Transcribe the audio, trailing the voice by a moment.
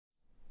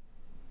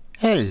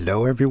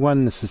Hello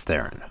everyone, this is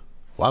Theron.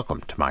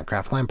 Welcome to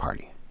Minecraft LAN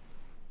Party.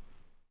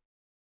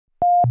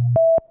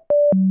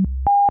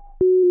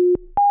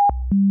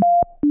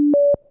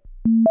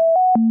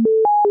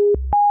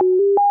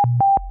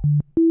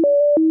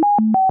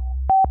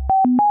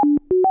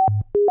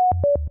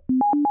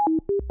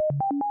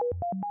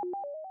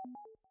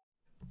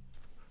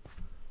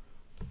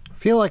 I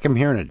feel like I'm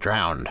hearing a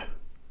drowned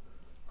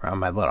around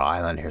my little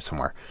island here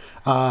somewhere.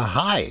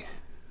 Hi.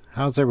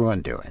 How's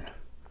everyone doing?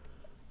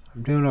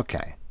 I'm doing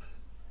okay.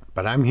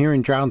 But I'm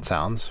hearing drown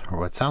sounds, or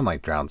what sound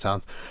like drown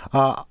sounds.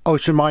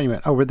 Ocean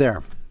Monument over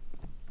there.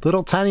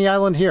 Little tiny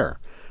island here.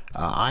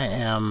 I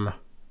am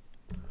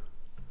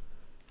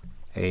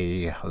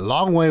a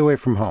long way away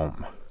from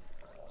home.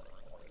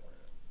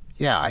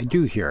 Yeah, I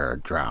do hear a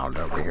drowned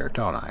over here,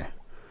 don't I?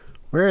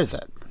 Where is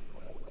it?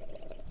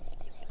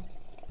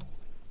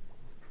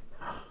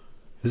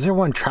 Is there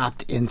one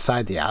trapped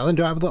inside the island?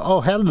 Do I have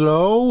oh,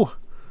 hello!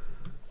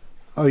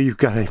 Oh, you've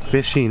got a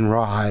fishing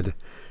rod.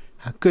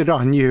 Good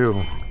on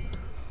you.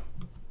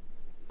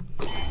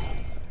 Okay.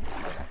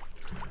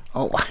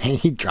 Oh,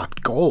 he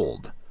dropped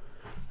gold.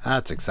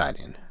 That's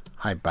exciting.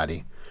 Hi,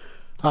 buddy.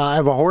 I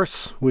have a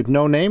horse with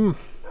no name.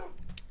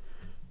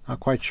 Not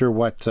quite sure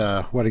what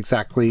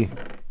exactly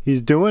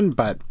he's doing,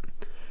 but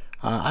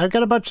I've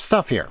got a bunch of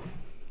stuff here.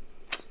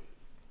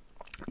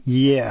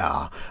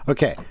 Yeah.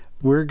 Okay.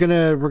 We're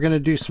gonna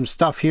do some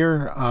stuff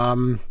here,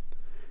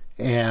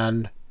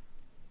 and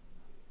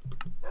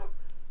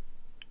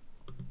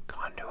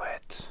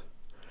Conduit,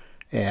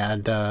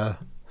 and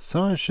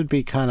some of it should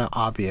be kind of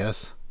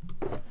obvious.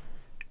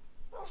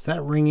 Is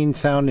that ringing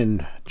sound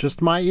in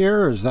just my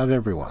ear, or is that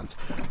everyone's?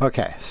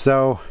 Okay,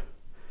 so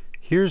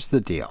here's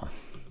the deal.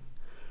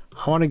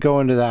 I want to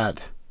go into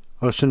that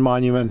Ocean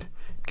Monument,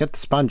 get the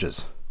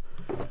sponges,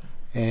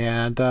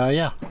 and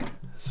yeah.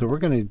 So we're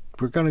gonna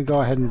go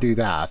ahead and do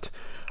that.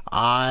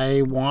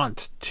 I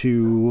want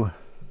to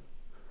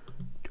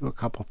do a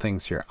couple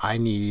things here. I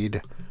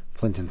need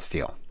flint and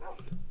steel.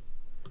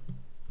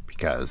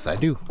 Because I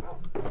do.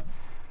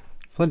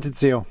 Flint and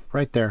steel,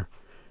 right there.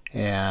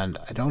 And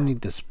I don't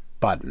need this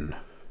button.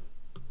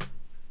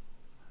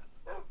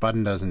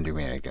 Button doesn't do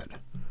me any good.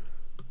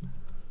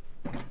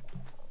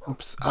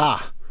 Oops.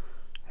 Ah!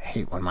 I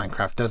hate when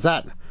Minecraft does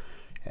that.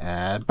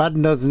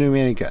 Button doesn't do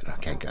me any good.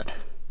 Okay, good.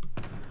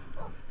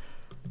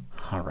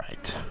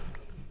 Alright.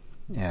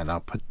 And I'll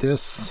put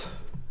this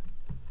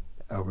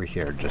over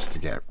here just to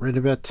get rid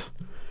of it.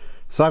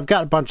 So I've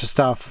got a bunch of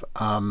stuff.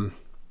 Why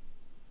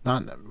do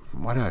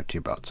I have two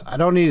boats? I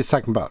don't need a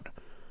second boat.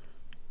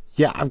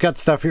 Yeah, I've got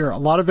stuff here. A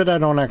lot of it I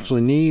don't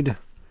actually need.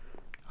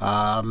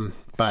 Or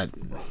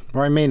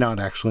I may not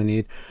actually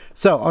need.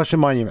 So, Ocean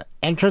Monument.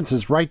 Entrance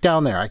is right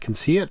down there. I can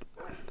see it.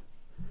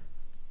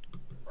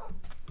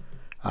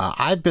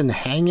 I've been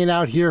hanging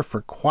out here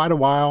for quite a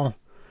while.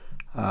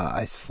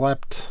 I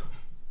slept...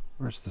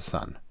 Where's the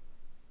sun?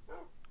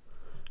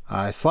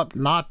 I slept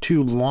not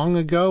too long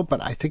ago,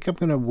 but I think I'm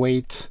going to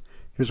wait.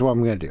 Here's what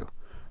I'm going to do.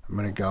 I'm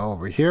going to go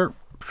over here.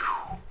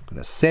 I'm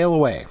going to sail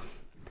away.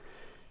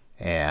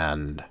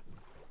 And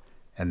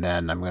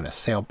then I'm going to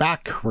sail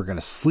back. We're going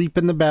to sleep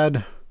in the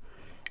bed.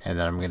 And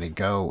then I'm going to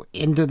go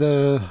into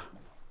the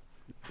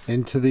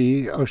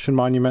Ocean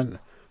Monument.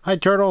 Hi,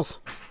 turtles.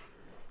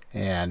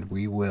 And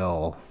we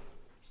will...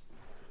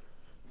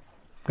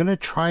 I'm going to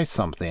try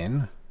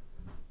something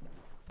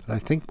that I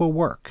think will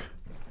work.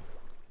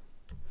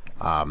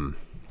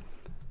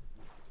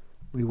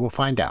 We will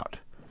find out.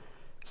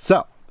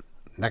 So,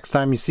 next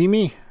time you see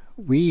me,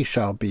 we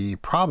shall be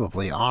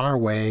probably on our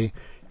way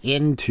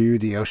into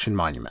the Ocean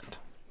Monument.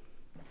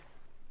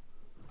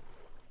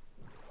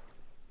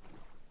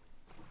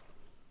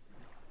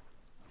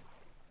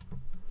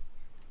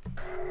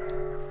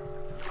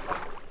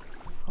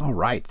 All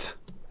right.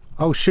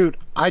 Oh, shoot.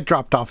 I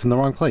dropped off in the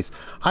wrong place.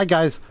 Hi,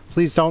 guys.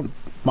 Please don't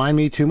mind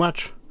me too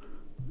much.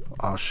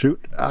 Oh,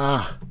 shoot.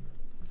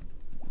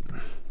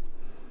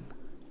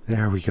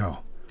 There we go.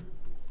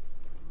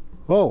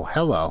 Oh,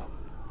 hello.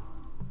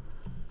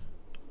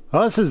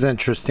 Oh, this is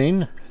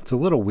interesting. It's a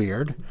little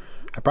weird.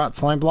 I brought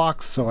slime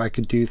blocks so I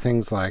could do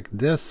things like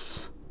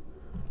this.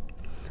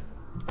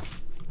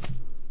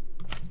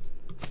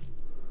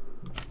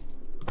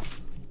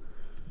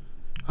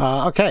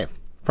 Okay.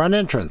 Front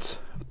entrance.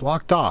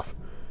 Blocked off.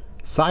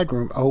 Side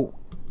room.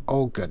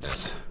 Oh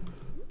goodness.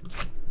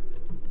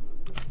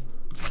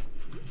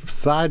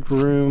 Side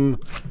room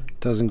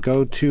doesn't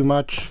go too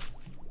much.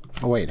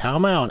 Oh wait, how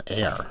am I on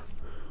air?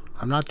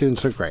 I'm not doing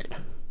so great.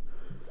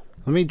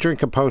 Let me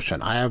drink a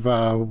potion. I have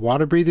a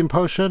water breathing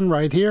potion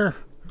right here.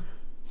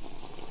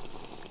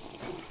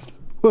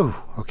 Woo,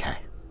 okay.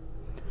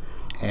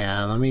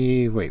 And let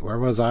me, wait, where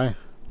was I?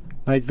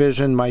 Night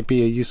vision might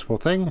be a useful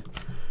thing.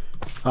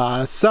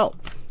 So,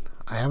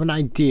 I have an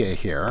idea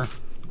here.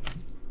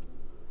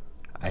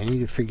 I need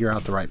to figure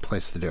out the right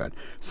place to do it.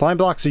 Slime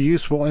blocks are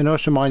useful in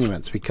ocean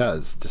monuments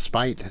because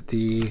despite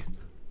the...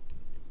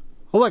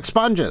 Oh look,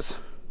 sponges!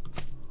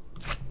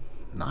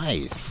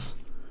 Nice.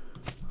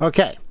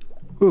 Okay.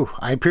 Ooh,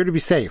 I appear to be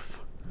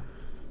safe.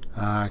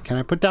 Can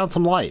I put down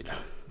some light?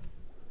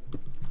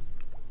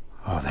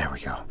 Oh, there we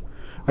go.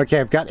 Okay,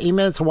 I've got 8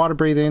 minutes of water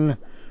breathing.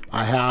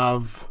 I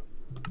have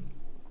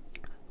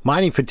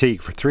mining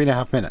fatigue for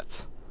 3.5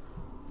 minutes.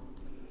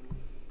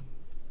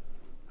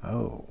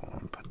 Oh,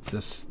 I'll put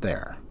this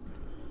there.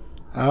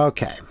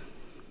 Okay.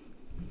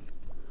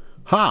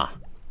 Huh.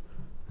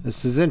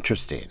 This is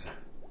interesting.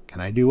 Can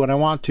I do what I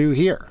want to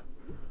here?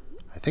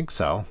 I think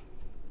so.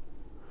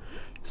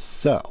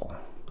 So,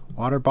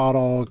 water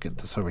bottle, get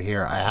this over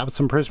here. I have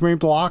some prismarine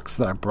blocks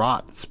that I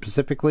brought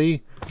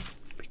specifically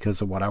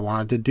because of what I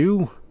wanted to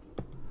do.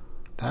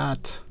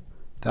 That's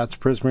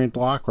prismarine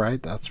block,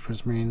 right? That's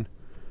prismarine.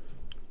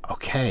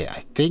 Okay,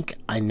 I think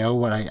I know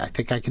what I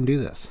think I can do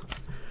this.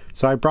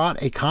 So I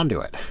brought a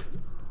conduit.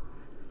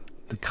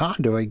 The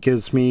conduit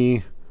gives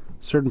me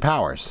certain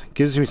powers. It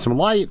gives me some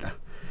light,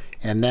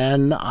 and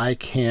then I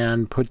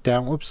can put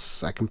down,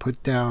 whoops, I can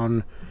put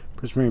down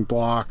prismarine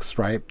blocks,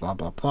 right? Blah,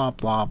 blah, blah,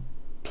 blah,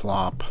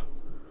 plop.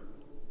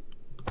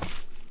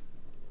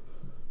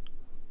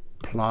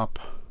 Plop.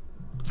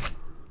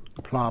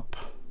 Plop.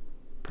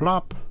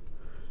 Plop.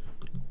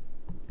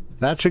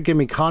 That should give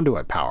me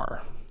conduit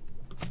power.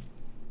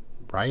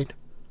 Right?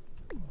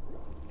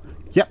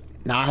 Yep,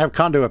 now I have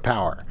conduit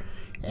power.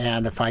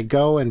 And if I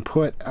go and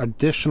put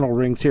additional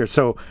rings here,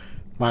 so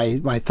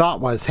my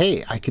thought was,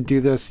 hey, I could do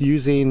this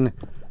using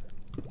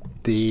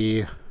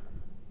the,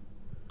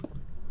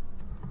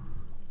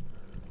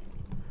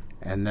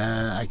 and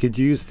then I could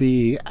use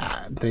the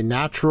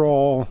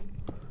natural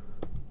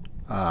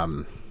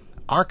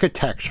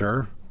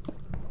architecture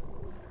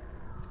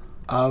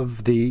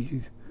of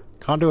the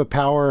conduit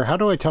power. How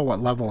do I tell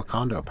what level of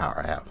conduit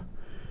power I have?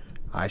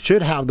 I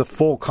should have the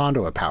full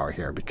conduit power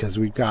here because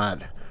we've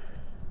got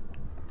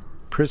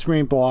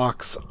prismarine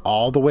blocks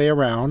all the way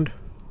around,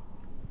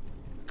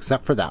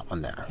 except for that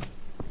one there.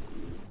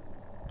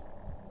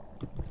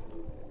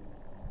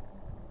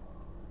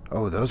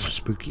 Oh, those are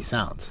spooky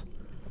sounds.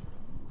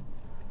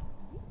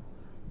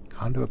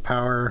 Conduit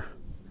power.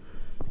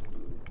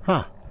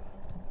 Huh.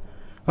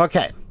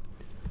 Okay.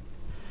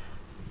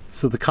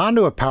 So the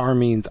conduit power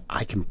means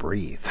I can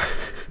breathe.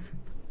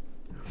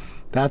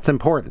 That's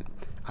important.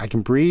 I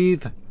can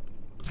breathe.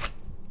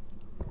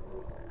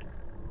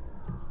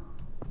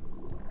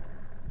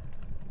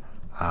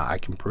 I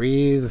can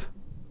breathe.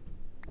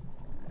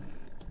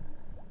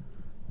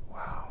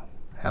 Wow.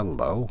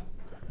 Hello.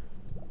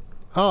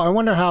 Oh, I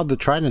wonder how the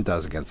trident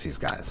does against these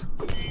guys.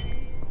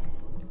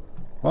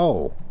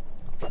 Whoa.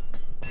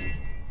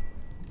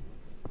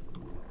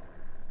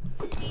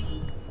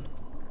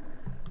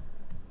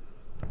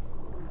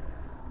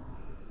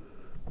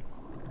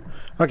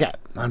 Okay,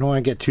 I don't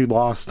want to get too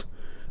lost.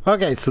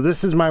 Okay, so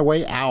this is my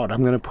way out.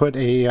 I'm going to put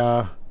a,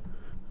 oh,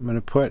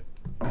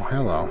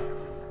 hello.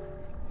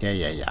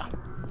 Yeah.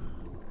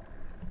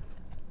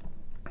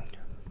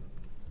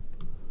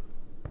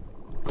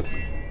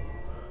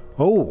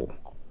 Oh,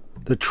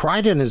 the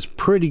trident is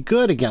pretty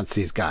good against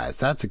these guys.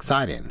 That's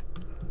exciting.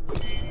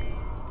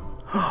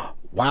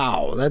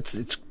 Wow,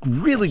 it's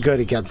really good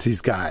against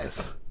these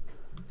guys.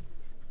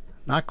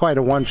 Not quite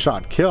a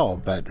one-shot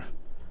kill, but...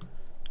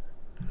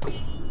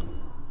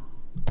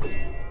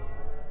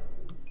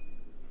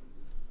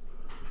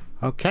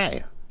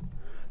 Okay.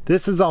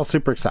 This is all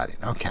super exciting.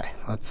 Okay,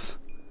 let's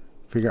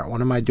figure out what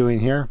am I doing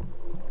here.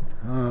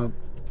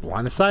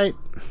 Line of sight.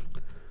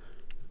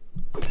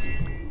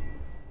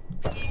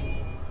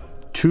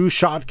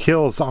 2-shot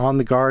kills on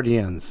the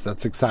Guardians.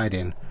 That's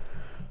exciting.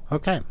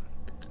 Okay,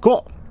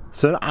 cool.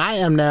 So I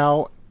am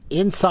now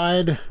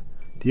inside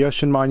the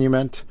Ocean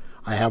Monument.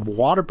 I have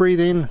water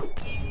breathing,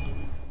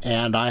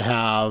 and I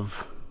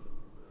have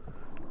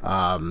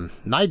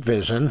night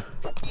vision,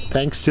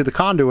 thanks to the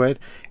conduit.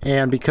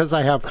 And because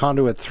I have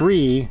conduit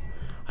 3,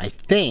 I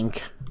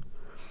think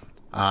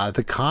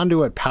the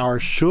conduit power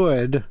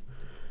should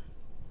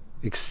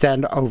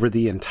extend over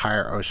the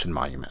entire Ocean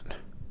Monument,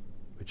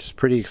 which is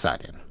pretty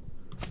exciting.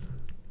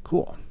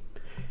 Cool.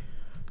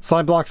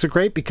 Slime blocks are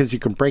great because you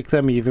can break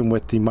them even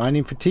with the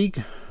mining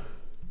fatigue.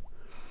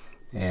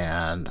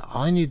 And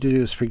all I need to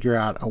do is figure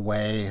out a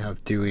way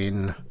of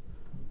doing...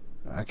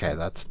 Okay,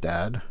 that's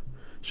dead.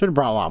 Should have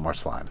brought a lot more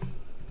slime.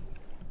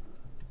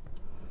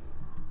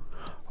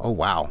 Oh,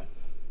 wow.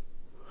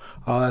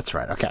 Oh, that's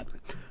right. Okay.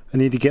 I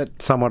need to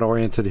get somewhat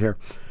oriented here.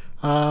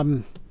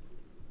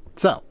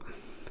 So,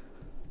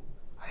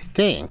 I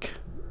think...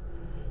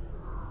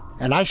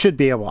 And I should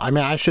be able... I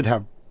mean, I should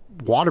have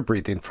water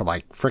breathing for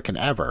like frickin'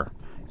 ever,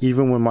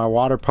 even when my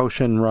water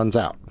potion runs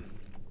out.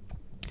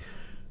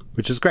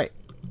 Which is great.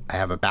 I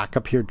have a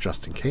backup here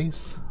just in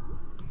case.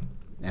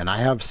 And I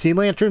have sea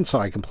lantern, so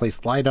I can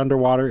place light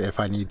underwater if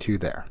I need to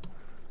there.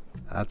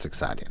 That's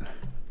exciting.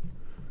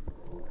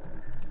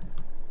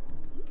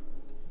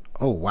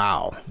 Oh,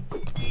 wow.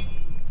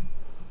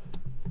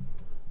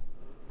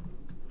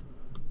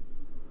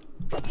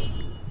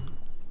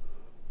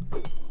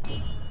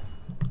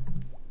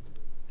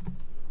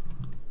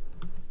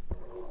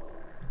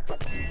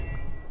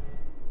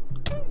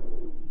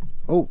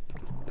 Oh,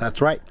 that's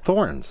right.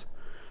 Thorns.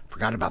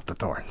 Forgot about the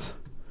thorns.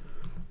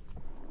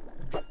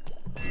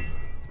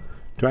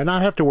 Do I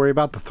not have to worry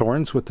about the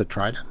thorns with the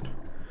trident?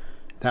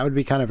 That would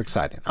be kind of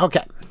exciting.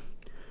 Okay.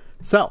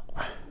 So,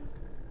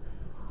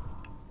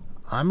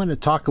 I'm going to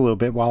talk a little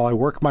bit while I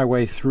work my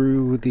way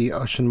through the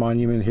ocean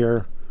monument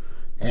here.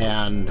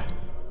 And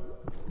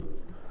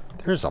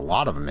there's a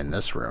lot of them in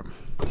this room.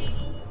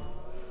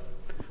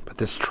 But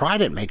this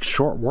trident makes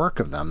short work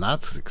of them.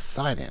 That's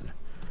exciting.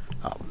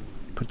 Oh,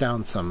 put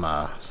down some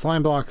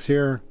slime blocks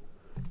here.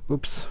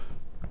 Oops.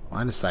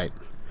 Line of sight.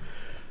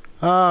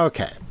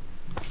 Okay.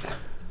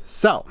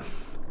 So,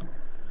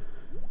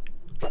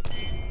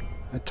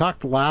 I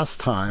talked last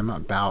time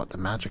about the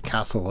magic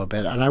castle a little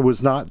bit, and I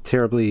was not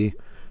terribly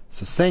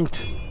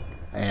succinct,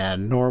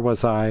 and nor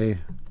was I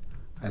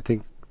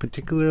think,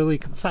 particularly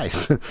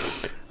concise.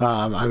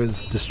 I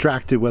was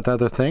distracted with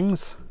other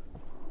things,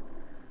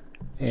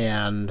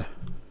 and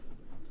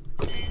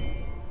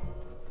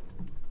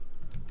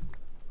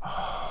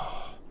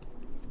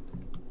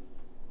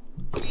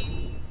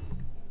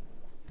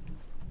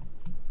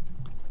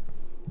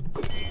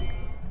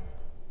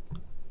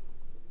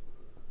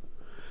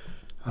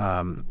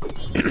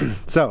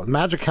so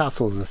Magic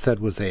Castle, as I said,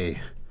 was it's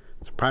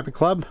a private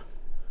club.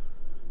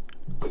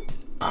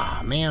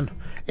 Ah, man.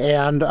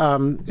 And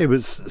it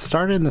was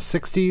started in the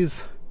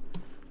 60s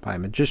by a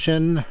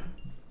magician,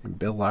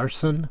 Bill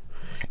Larson.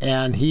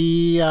 And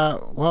he,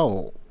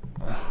 whoa,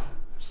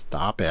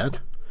 stop it.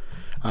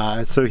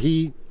 So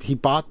he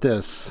bought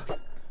this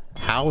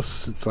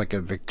house. It's like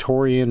a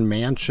Victorian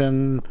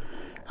mansion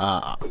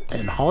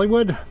in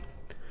Hollywood.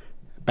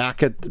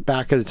 Back at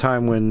a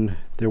time when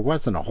there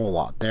wasn't a whole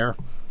lot there.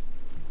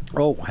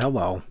 Oh,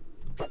 hello.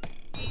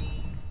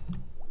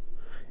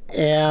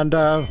 And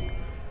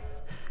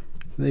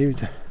they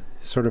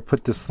sort of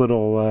put this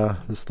little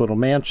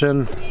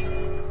mansion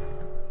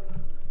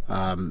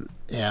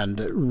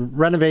and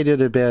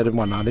renovated a bit and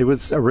whatnot. It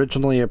was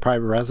originally a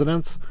private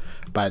residence,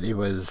 but it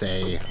was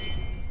a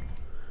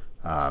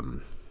I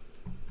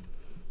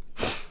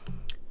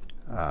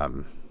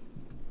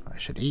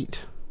should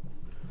eat.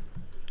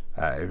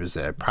 It was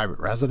a private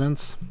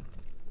residence,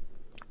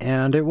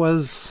 and it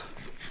was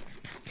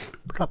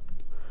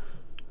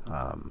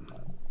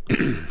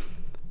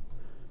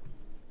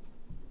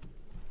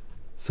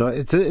so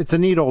it's a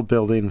neat old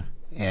building.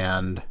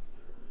 And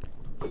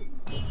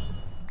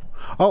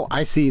oh,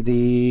 I see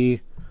the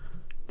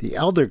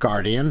Elder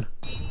Guardian.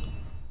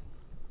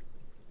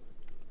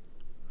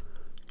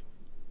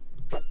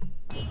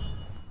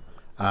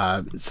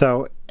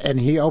 So, and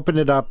he opened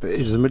it up.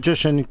 He's a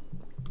magician.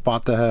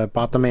 Bought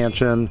the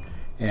mansion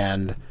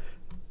and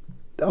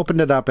opened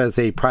it up as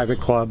a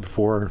private club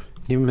for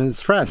him and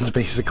his friends,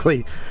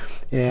 basically.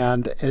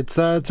 And it's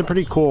a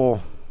pretty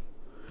cool.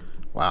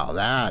 Wow,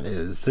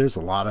 there's a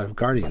lot of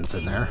guardians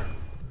in there.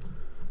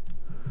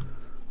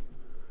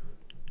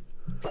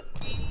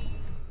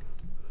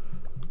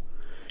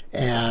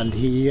 And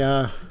he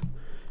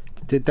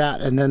did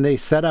that, and then they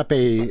set up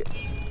an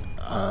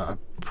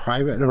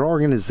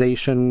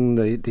organization,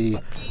 the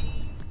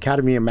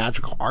Academy of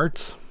Magical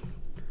Arts.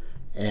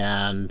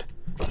 And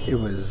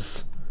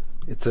it's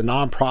a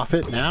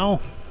non-profit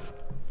now,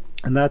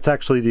 and that's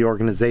actually the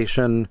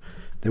organization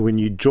that when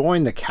you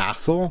join the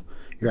castle,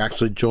 you're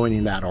actually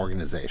joining that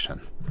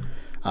organization.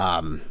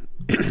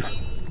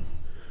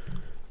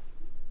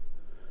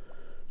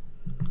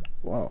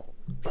 Whoa.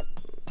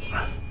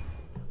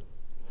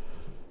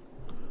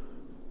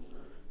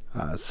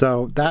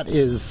 So that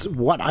is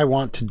what I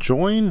want to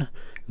join.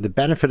 The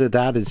benefit of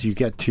that is you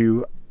get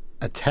to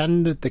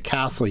attend the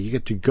castle. You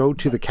get to go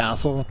to the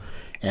castle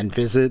and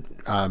visit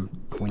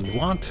when you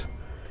want.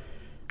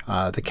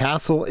 The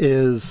castle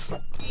is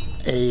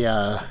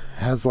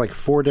has like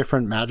 4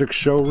 different magic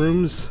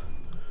showrooms,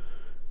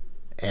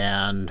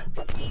 and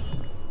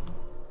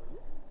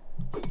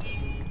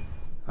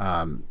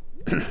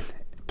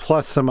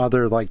plus some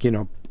other, like,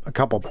 a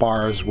couple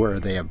bars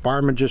where they have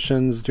bar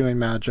magicians doing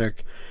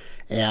magic.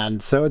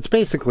 And so it's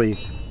basically,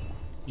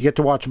 you get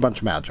to watch a bunch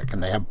of magic,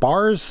 and they have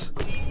bars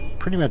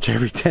pretty much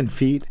every 10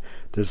 feet.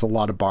 There's a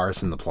lot of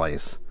bars in the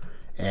place,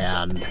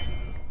 and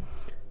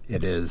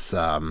it is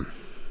okay.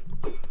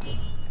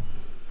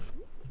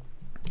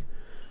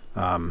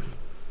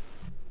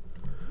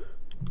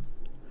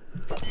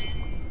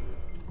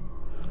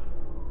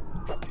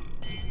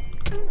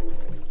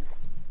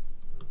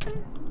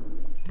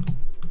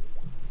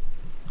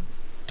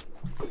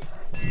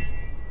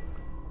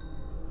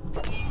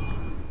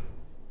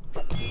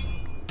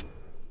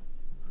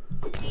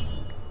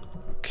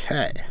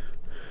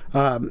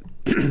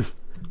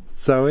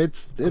 So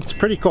it's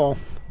pretty cool,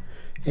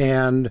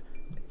 and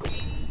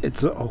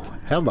it's, oh,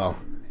 hello,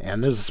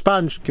 and there's a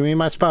sponge. Give me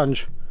my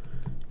sponge.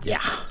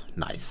 Yeah,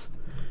 nice.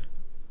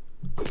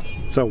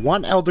 So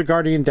 1 Elder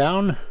Guardian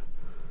down.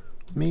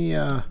 Me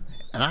and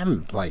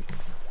I'm like,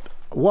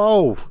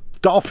 whoa,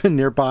 dolphin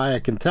nearby, I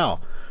can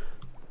tell.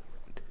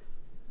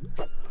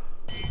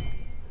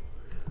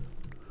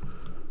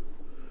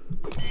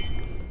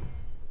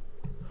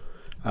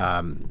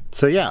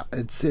 So yeah,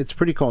 it's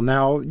pretty cool.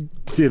 Now,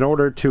 in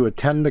order to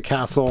attend the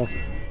castle,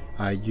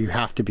 you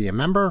have to be a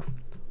member,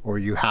 or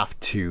you have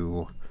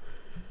to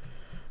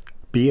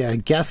be a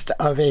guest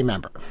of a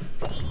member.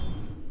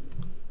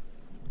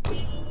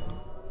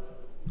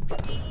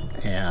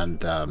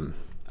 And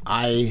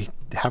I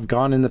have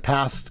gone in the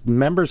past.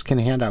 Members can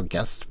hand out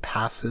guest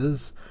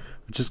passes,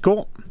 which is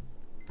cool.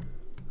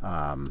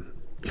 And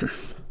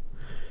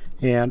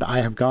I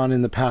have gone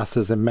in the past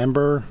as a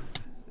member,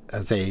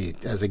 as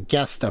a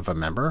guest of a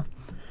member,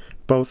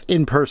 both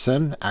in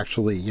person,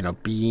 actually, you know,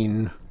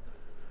 being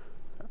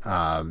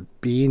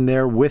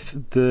there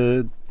with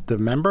the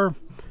member,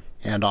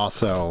 and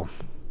also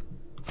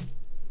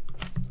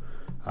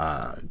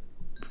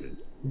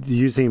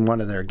using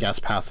one of their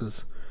guest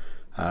passes.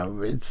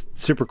 It's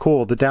super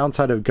cool. The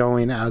downside of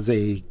going as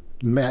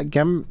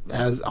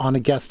on a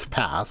guest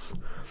pass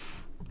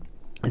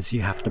is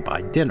you have to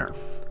buy dinner.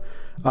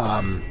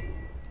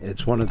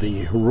 It's one of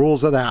the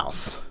rules of the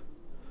house.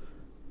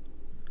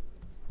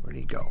 Where'd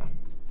he go?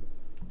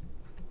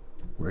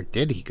 Where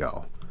did he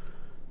go?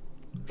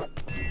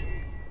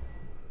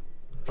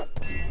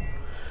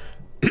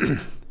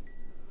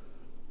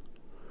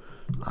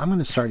 I'm going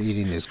to start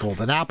eating these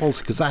golden apples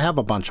because I have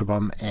a bunch of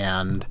them,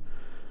 and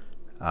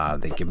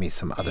they give me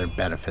some other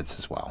benefits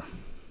as well.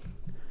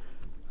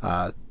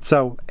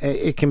 So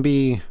it can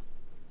be,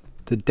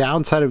 the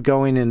downside of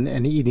going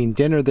and eating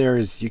dinner there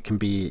is it can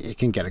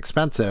get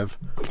expensive,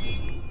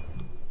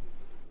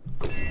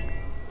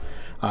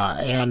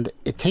 and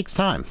it takes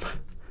time.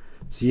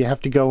 So you have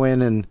to go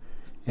in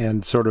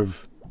and sort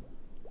of,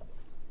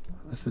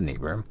 this is a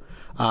neat room.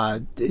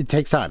 It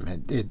takes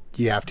time.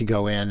 You have to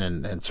go in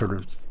and sort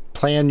of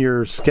plan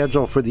your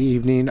schedule for the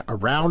evening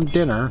around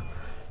dinner,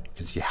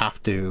 because you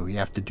have to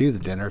do the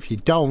dinner. If you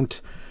don't,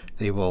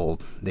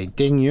 they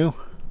ding you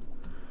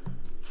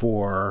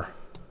for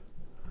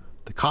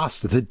the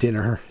cost of the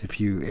dinner if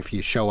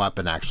you show up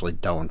and actually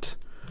don't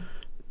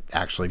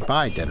actually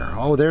buy dinner.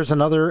 Oh, there's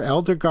another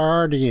Elder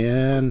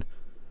Guardian.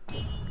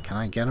 Can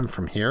I get him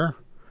from here?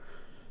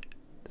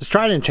 This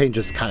trident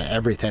changes kind of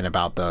everything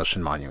about the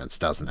ocean monuments,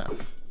 doesn't it?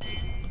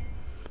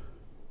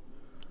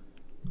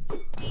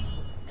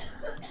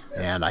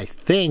 And I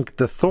think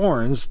the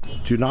thorns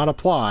do not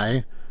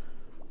apply.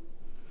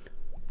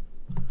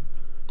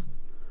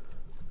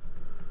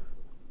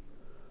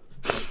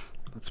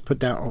 Let's put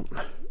down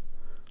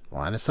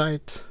line of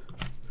sight.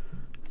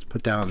 Let's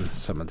put down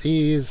some of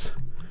these.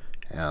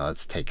 And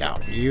let's take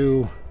out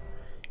you.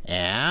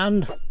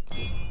 And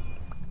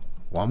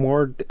one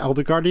more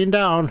Elder Guardian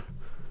down.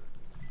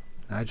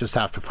 I just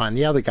have to find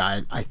the other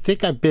guy. I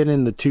think I've been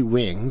in the two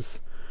wings.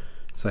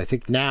 So I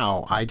think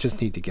now I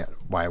just need to get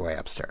my way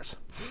upstairs.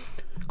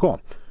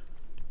 Cool.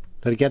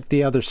 Gotta get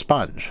the other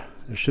sponge.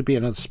 There should be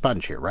another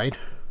sponge here, right?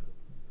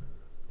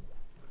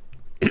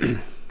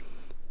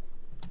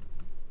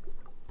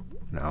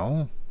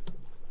 No.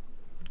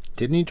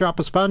 Didn't he drop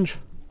a sponge?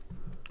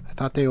 I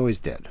thought they always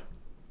did.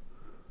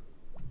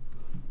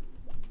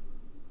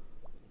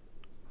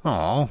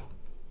 Oh.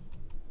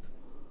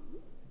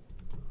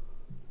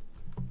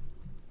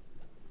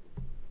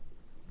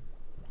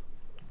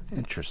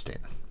 Interesting.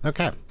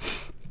 Okay.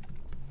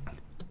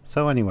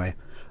 So anyway,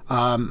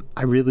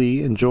 I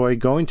really enjoy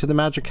going to the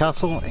Magic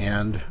Castle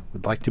and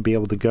would like to be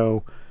able to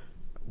go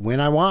when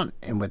I want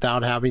and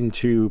without having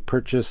to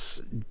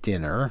purchase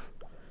dinner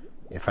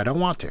if I don't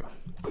want to.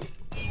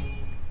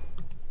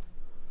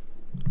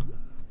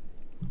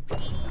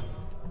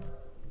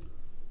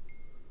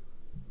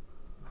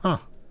 Huh.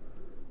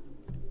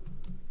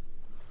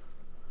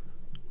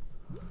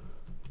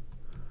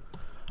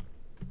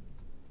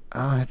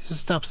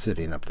 Just stop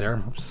sitting up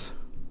there. Oops.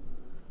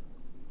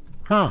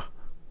 Huh.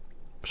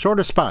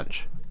 Shorter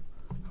sponge.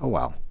 Oh,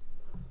 well.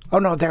 Oh,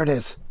 no, there it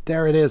is.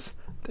 There it is.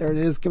 There it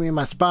is. Give me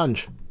my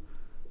sponge.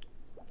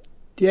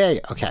 Yay.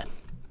 Okay.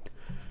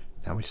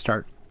 Now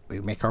we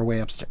make our way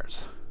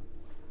upstairs.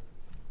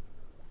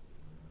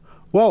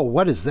 Whoa,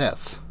 what is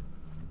this?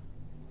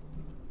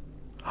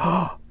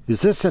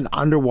 Is this an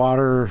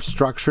underwater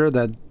structure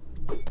that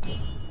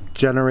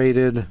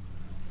generated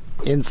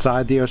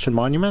inside the ocean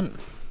monument?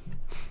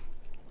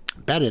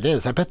 I bet it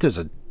is. I bet there's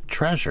a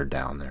treasure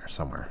down there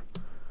somewhere.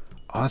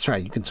 Oh, that's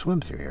right. You can swim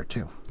through here,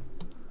 too.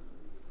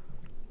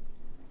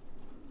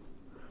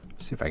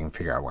 See if I can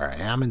figure out where I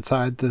am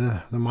inside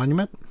the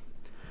monument.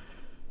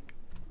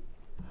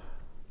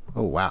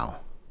 Oh, wow.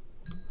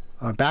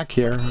 Back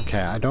here. Okay,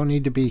 I don't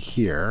need to be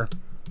here.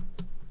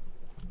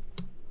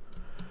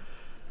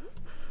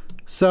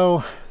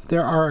 So,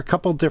 there are a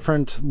couple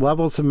different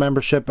levels of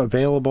membership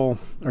available.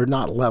 Or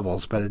not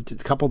levels, but a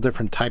couple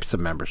different types of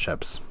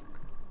memberships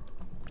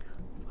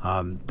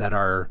that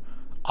are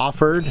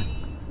offered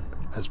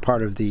as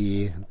part of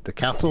the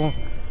castle.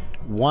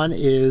 One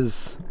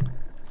is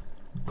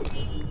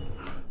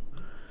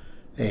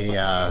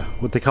a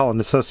what they call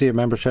an associate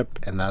membership,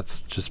 and that's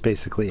just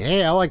basically,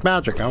 hey, I like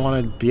magic. I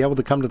want to be able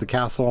to come to the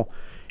castle,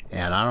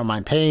 and I don't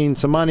mind paying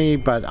some money,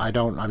 but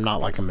I'm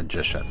not like a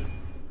magician.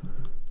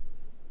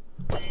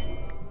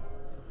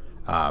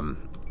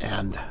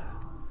 And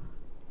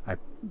I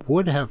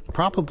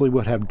probably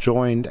would have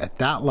joined at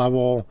that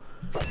level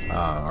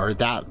or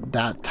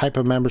that type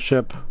of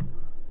membership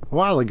a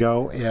while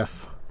ago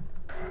if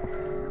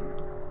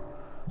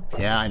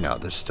Yeah, I know.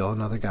 There's still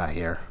another guy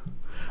here.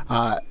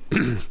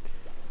 If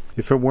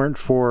it weren't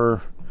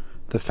for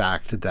the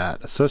fact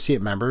that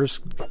associate members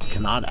do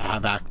not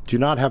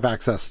have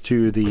access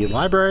to the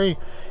library,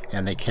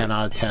 and they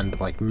cannot attend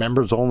like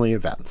members-only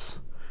events.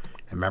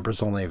 And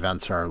members-only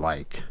events are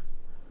like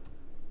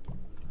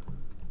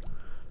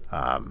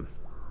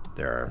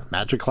there are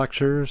magic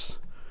lectures,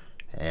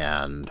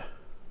 and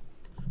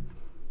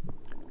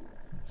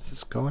does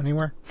this go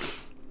anywhere?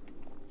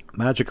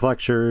 Magic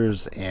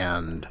lectures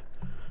and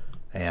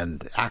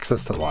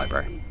access to the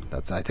library.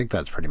 I think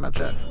that's pretty much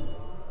it.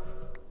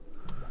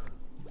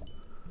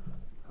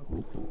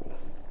 Ooh.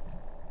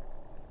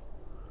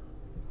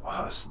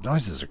 Wow, those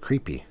noises are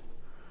creepy.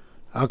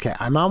 Okay,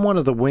 I'm on one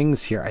of the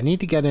wings here. I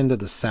need to get into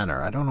the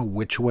center. I don't know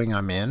which wing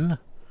I'm in.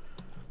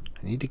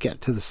 I need to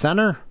get to the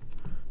center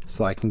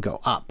so I can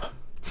go up.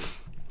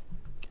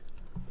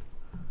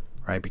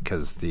 Right,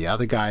 because the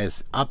other guy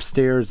is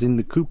upstairs in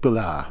the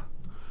cupola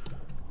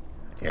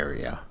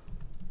area.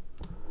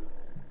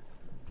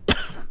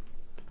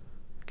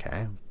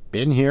 Okay,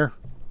 been here,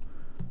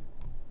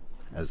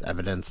 as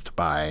evidenced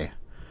by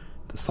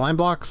the slime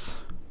blocks.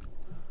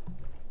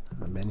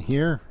 I've been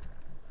here,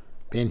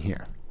 been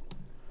here.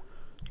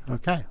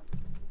 Okay.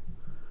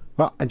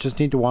 Well, I just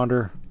need to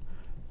wander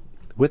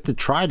with the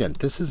trident.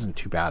 This isn't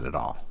too bad at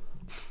all.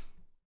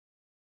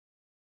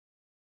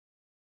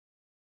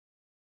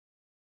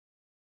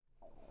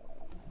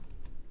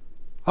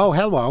 Oh,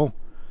 hello.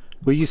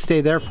 Will you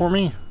stay there for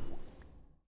me?